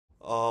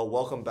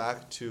Welcome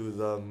back to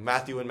the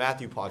Matthew and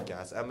Matthew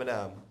podcast,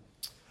 M&M.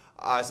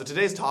 So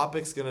today's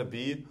topic is going to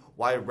be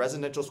why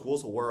residential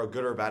schools were a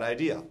good or bad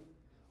idea.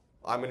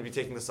 I'm going to be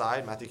taking the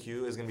side, Matthew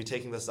Q is going to be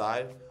taking the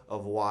side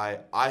of why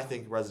I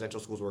think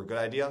residential schools were a good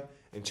idea,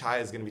 and Chai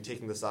is going to be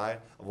taking the side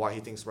of why he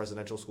thinks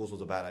residential schools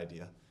was a bad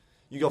idea.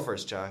 You go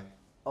first, Chai.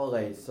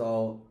 Okay,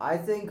 so I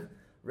think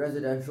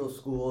residential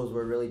schools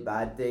were a really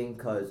bad thing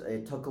because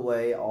it took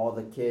away all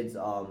the kids'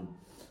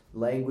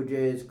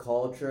 languages,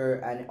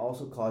 culture, and it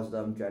also caused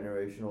them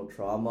generational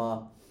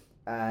trauma.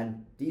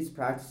 And these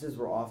practices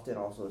were often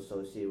also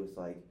associated with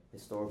like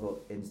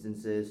historical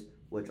instances,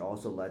 which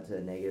also led to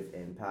negative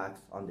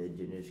impacts on the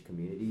indigenous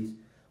communities.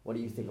 What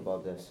do you think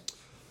about this?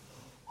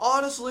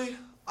 Honestly,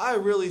 I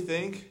really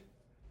think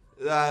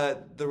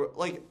that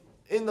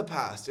in the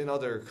past, in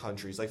other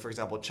countries, like for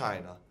example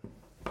China,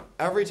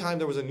 every time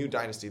there was a new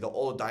dynasty, the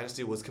old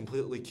dynasty was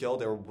completely killed.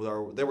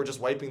 They were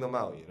just wiping them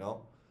out.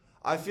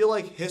 I feel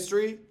like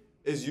history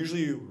is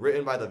usually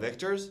written by the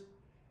victors,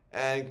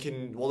 and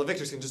the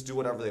victors can just do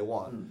whatever they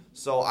want.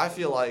 So I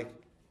feel like,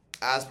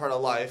 as part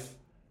of life,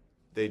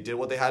 they did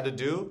what they had to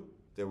do.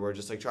 They were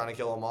just like trying to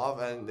kill them off,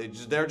 and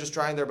they're just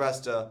trying their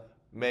best to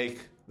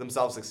make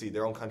themselves succeed,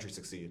 their own country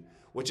succeed,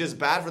 which is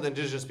bad for the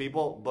indigenous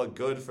people, but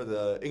good for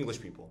the English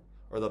people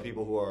or the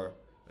people who are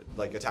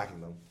like attacking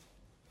them.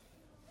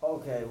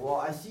 Okay, well,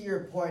 I see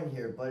your point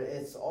here, but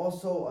it's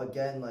also,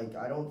 again, like,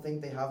 I don't think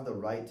they have the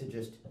right to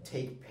just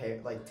take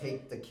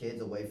the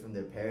kids away from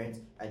their parents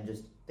and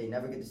just, they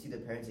never get to see their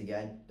parents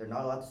again. They're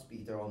not allowed to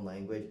speak their own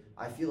language.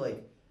 I feel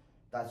like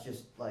that's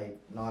just, like,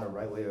 not a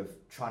right way of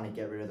trying to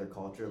get rid of their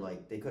culture.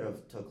 Like, they could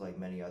have took, like,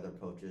 many other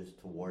approaches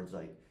towards,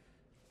 like,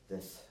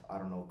 this, I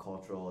don't know,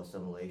 cultural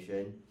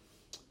assimilation.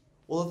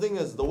 Well, the thing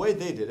is, the way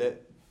they did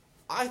it,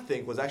 I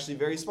think, was actually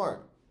very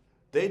smart.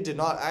 They did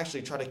not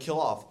actually try to kill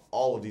off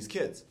all of these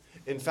kids.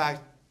 In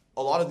fact,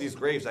 a lot of these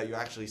graves that you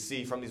actually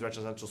see from these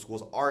residential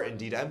schools are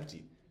indeed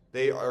empty.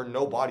 There are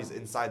no bodies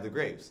inside the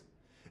graves.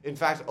 In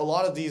fact, a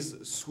lot of these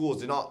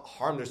schools did not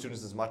harm their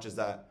students as much as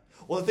that.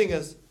 Well, the thing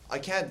is, I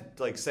can't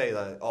say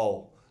that,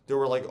 there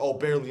were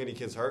barely any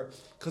kids hurt,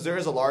 because there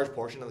is a large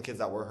portion of the kids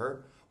that were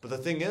hurt. But the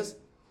thing is,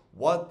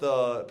 what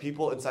the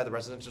people inside the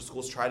residential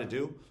schools try to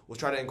do was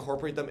try to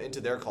incorporate them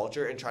into their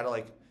culture and try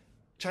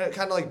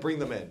to bring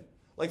them in.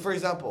 Like, for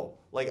example,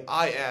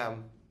 I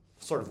am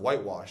sort of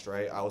whitewashed,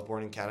 right? I was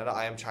born in Canada.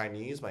 I am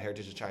Chinese. My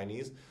heritage is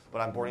Chinese,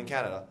 but I'm born in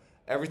Canada.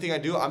 Everything I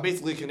do, I'm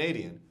basically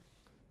Canadian.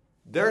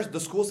 There's the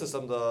school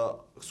system. The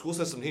school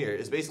system here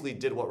is basically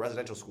did what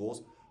residential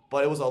schools,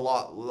 but it was a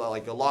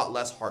lot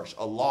less harsh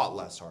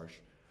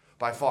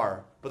by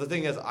far. But the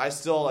thing is, I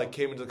still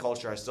came into the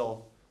culture. I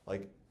still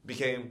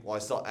I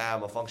still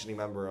am a functioning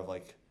member of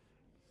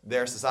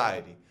their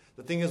society.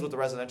 The thing is with the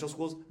residential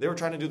schools, they were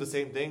trying to do the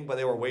same thing, but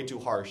they were way too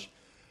harsh.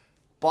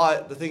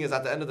 But the thing is,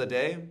 at the end of the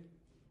day,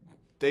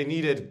 they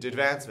needed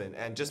advancement.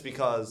 And just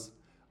because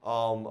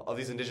of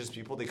these indigenous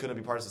people, they couldn't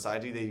be part of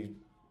society. They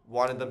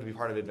wanted them to be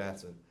part of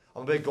advancement.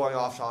 I'm a bit going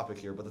off topic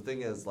here, but the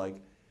thing is,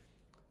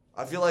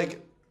 I feel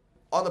like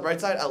on the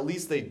bright side, at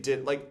least they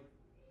did,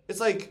 it's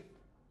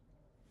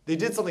they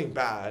did something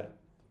bad,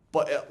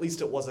 but at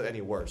least it wasn't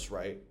any worse,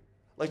 right?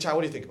 Chai,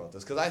 what do you think about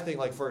this? Because I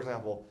think, for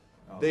example,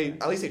 at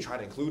least they tried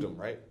to include them,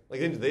 right? They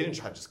didn't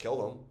try to just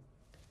kill them.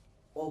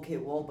 Okay,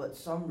 well, but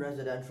some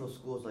residential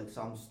schools,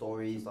 some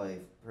stories,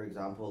 for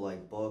example,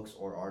 books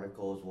or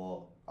articles,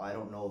 well, I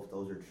don't know if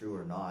those are true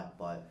or not,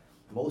 but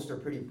most are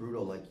pretty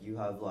brutal. You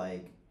have,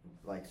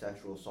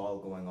 sexual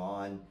assault going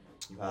on,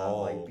 you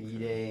have,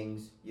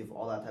 beatings, you have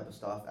all that type of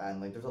stuff,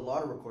 and, there's a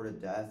lot of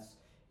recorded deaths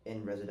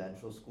in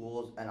residential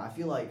schools, and I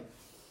feel like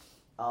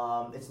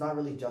it's not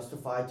really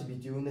justified to be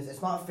doing this.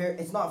 It's not fair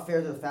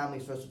to the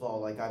families, first of all,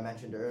 like I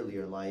mentioned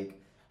earlier.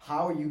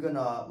 How are you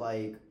gonna,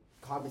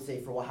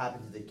 compensate for what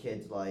happened to the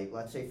kids?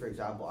 Let's say, for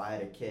example, I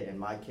had a kid and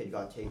my kid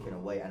got taken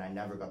away and I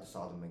never got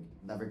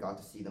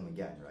to see them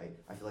again, right?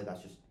 I feel like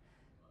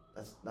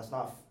that's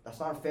not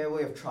a fair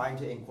way of trying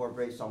to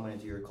incorporate someone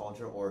into your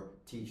culture or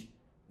teach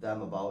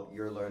them about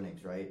your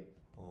learnings, right?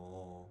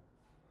 Oh.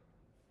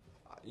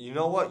 You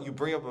know what? You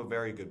bring up a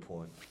very good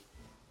point.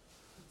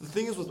 The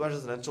thing is with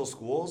residential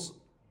schools,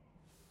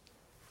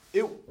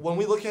 when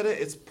we look at it,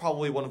 it's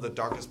probably one of the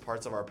darkest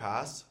parts of our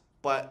past.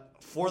 But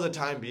for the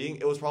time being,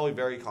 it was probably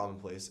very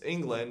commonplace.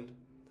 England,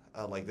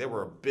 they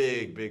were a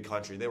big, big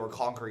country. They were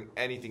conquering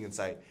anything in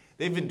sight.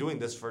 They've been doing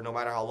this for no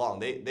matter how long.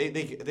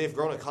 They've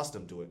grown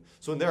accustomed to it.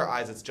 So in their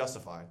eyes, it's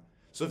justified.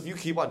 So if you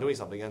keep on doing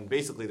something, and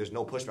basically there's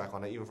no pushback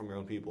on it, even from your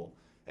own people,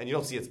 and you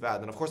don't see it's bad,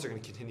 then of course they're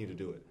going to continue to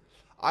do it.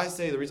 I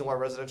say the reason why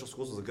residential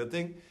schools was a good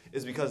thing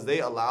is because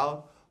they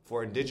allow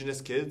for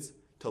indigenous kids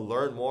to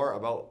learn more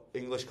about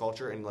English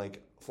culture and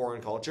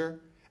foreign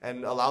culture,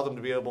 and allow them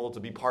to be able to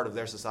be part of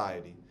their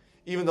society.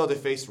 Even though they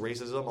faced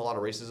racism, a lot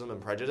of racism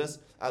and prejudice,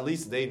 at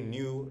least they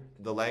knew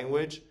the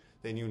language,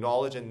 they knew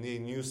knowledge, and they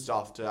knew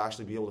stuff to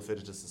actually be able to fit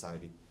into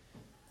society.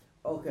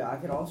 Okay, I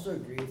can also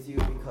agree with you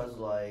because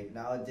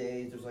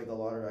nowadays there's a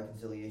lot of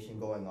reconciliation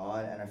going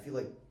on, and I feel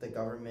like the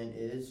government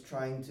is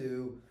trying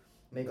to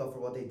make up for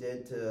what they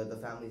did to the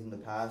families in the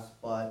past.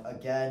 But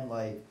again,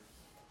 like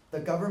the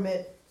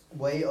government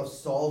way of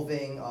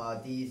solving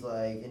these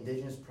like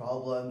indigenous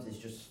problems is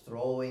just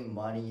throwing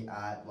money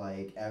at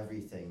like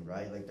everything,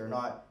 right? Like they're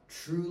not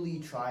truly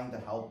trying to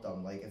help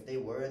them. Like if they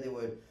were, they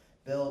would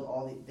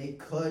build they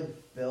could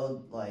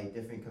build like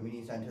different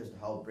community centers to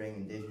help bring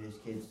indigenous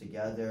kids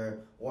together,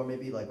 or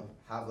maybe like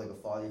have like a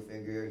father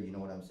figure, you know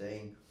what I'm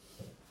saying?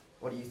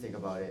 What do you think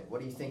about it? What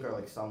do you think are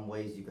like some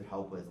ways you could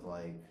help with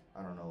like,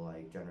 I don't know,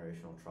 like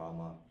generational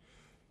trauma?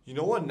 You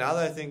know what? Now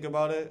that I think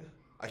about it,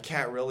 I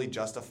can't really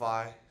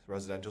justify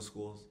residential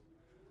schools.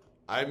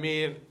 I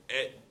mean,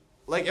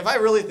 like if I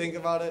really think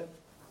about it,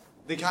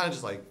 they kind of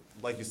just like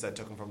you said,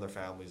 took them from their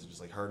families and just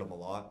like hurt them a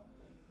lot.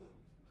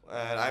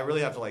 And I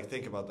really have to like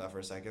think about that for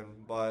a second.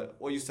 But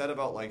what you said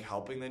about like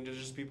helping the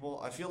indigenous people,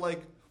 I feel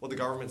like what the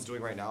government's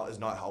doing right now is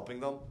not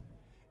helping them.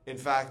 In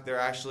fact, they're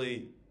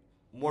actually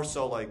more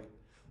so like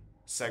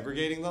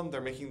segregating them. They're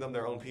making them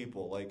their own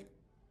people. Like,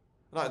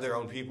 not their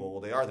own people.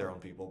 Well, they are their own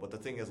people. But the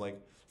thing is, like,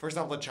 for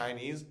example, the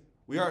Chinese,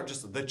 we aren't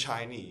just the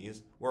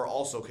Chinese. We're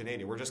also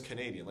Canadian. We're just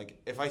Canadian. Like,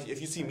 if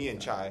you see me and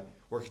Chai,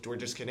 we're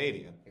just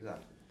Canadian.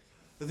 Exactly.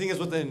 The thing is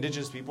with the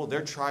indigenous people,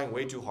 they're trying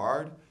way too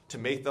hard to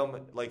make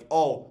them like,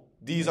 oh,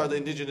 these are the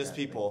indigenous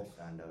people.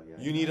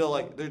 You need to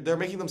like, they're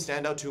making them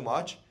stand out too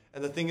much.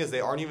 And the thing is, they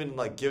aren't even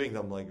like giving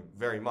them like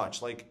very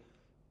much. Like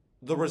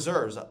the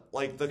reserves,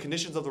 like the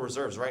conditions of the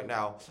reserves right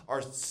now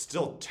are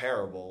still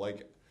terrible.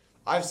 Like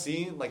I've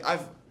seen, like I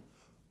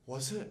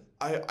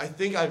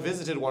think I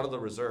visited one of the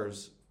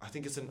reserves. I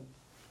think it's in,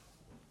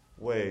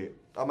 wait,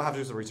 I'm gonna have to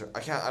do some research.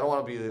 I don't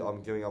want to be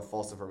giving out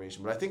false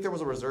information, but I think there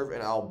was a reserve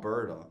in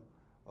Alberta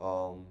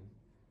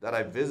that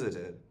I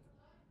visited.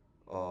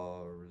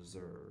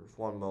 Reserve.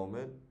 One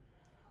moment.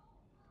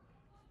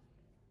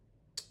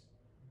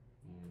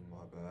 My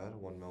bad.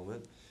 One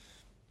moment.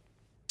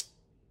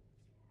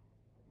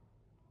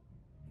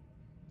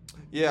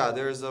 Yeah,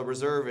 there's a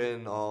reserve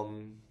in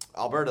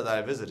Alberta that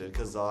I visited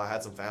because I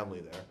had some family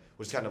there,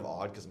 which is kind of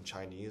odd because I'm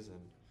Chinese. And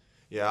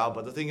yeah,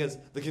 but the thing is,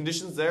 the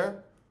conditions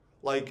there,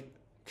 like,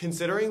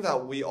 considering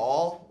that we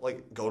all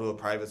like go to a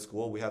private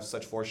school, we have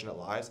such fortunate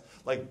lives.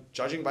 Like,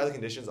 judging by the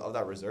conditions of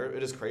that reserve,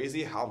 it is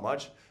crazy how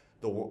much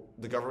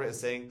the government is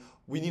saying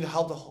we need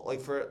help like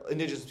for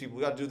indigenous people.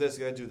 We got to do this,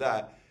 we got to do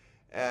that,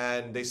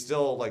 and they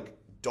still like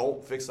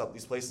don't fix up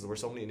these places where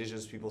so many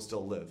indigenous people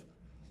still live.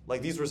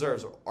 Like these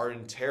reserves are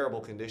in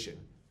terrible condition.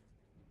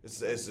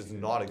 It's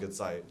not a good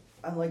sight.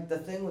 And like the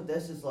thing with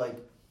this is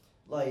like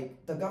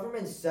the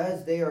government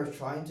says they are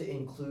trying to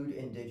include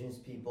indigenous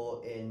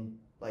people in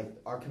like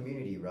our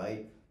community,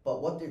 right?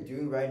 But what they're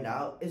doing right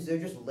now is they're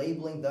just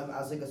labeling them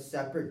as like a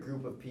separate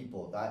group of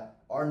people that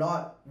are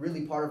not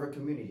really part of our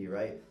community,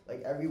 right?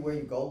 Like everywhere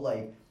you go,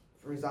 like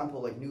for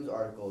example, like news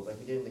articles, like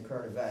we did in the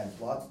current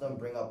events, lots of them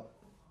bring up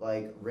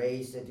like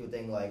race into a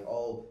thing like,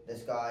 oh,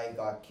 this guy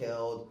got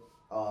killed,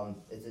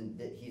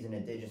 he's an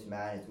indigenous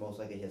man, it's most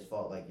likely his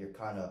fault. Like you're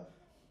kind of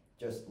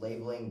just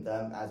labeling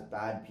them as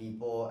bad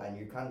people, and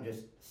you're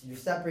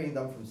separating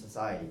them from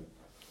society.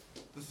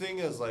 The thing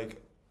is,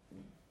 like,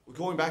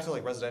 going back to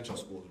like residential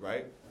schools,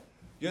 right?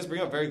 You guys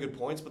bring up very good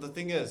points, but the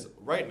thing is,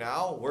 right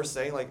now we're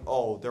saying like,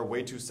 oh, they're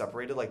way too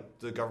separated. Like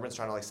the government's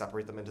trying to like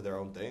separate them into their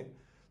own thing.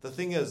 The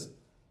thing is,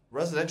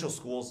 residential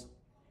schools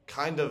is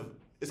kind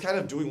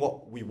of doing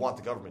what we want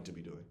the government to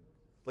be doing.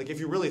 Like if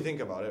you really think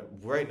about it,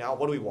 right now,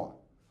 what do we want?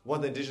 We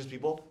want the indigenous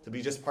people to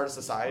be just part of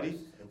society.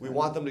 We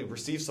want them to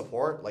receive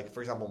support, like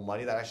for example,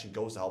 money that actually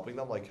goes to helping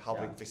them, like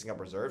fixing up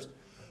reserves.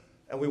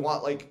 And we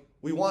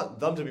want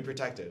them to be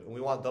protected and we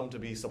want them to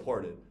be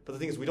supported. But the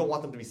thing is, we don't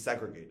want them to be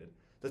segregated.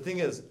 The thing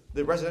is,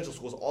 the residential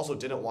schools also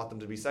didn't want them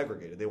to be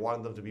segregated. They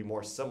wanted them to be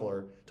more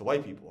similar to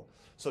white people.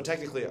 So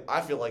technically,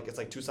 I feel like it's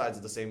like two sides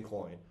of the same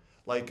coin.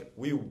 Like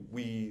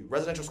we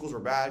residential schools were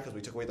bad because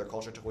we took away their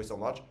culture, took away so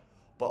much.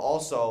 But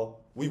also,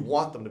 we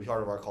want them to be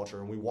part of our culture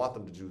and we want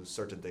them to do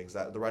certain things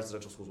that the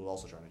residential schools will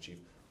also try to achieve.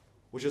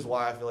 Which is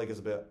why I feel like it's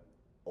a bit,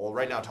 well,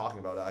 right now talking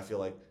about it, I feel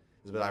like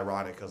it's a bit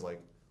ironic because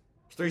like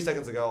 3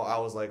 seconds ago, I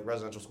was like,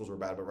 residential schools were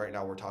bad, but right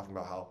now we're talking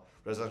about how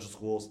residential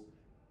schools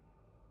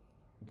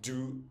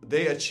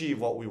they achieve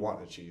what we want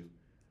to achieve.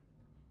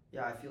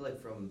 Yeah, I feel like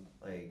from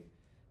like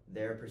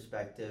their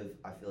perspective,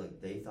 I feel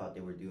like they thought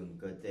they were doing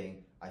a good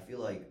thing. I feel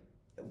like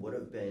it would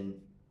have been,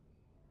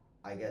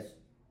 I guess,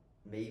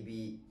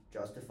 maybe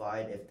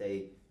justified if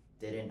they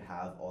didn't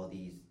have all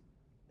these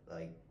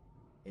like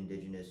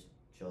indigenous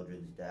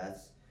children's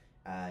deaths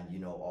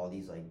and all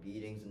these like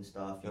beatings and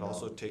stuff. And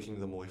also taking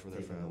them away from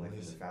their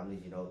families.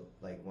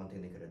 Like one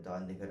thing they could have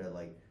done, they could have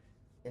like,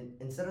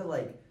 instead of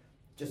like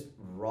just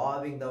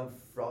robbing them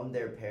from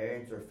their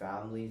parents or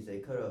families, they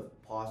could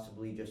have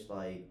possibly just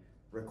like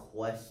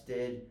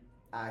requested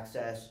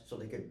access so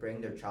they could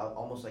bring their child,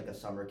 almost like a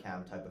summer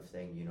camp type of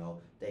thing.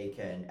 They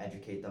can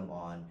educate them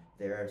on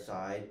their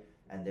side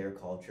and their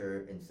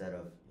culture instead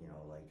of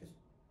like just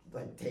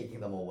like taking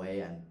them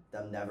away and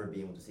them never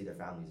being able to see their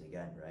families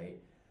again, right?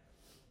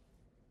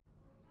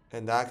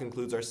 And that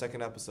concludes our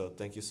second episode.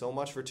 Thank you so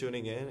much for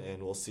tuning in,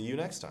 and we'll see you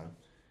next time.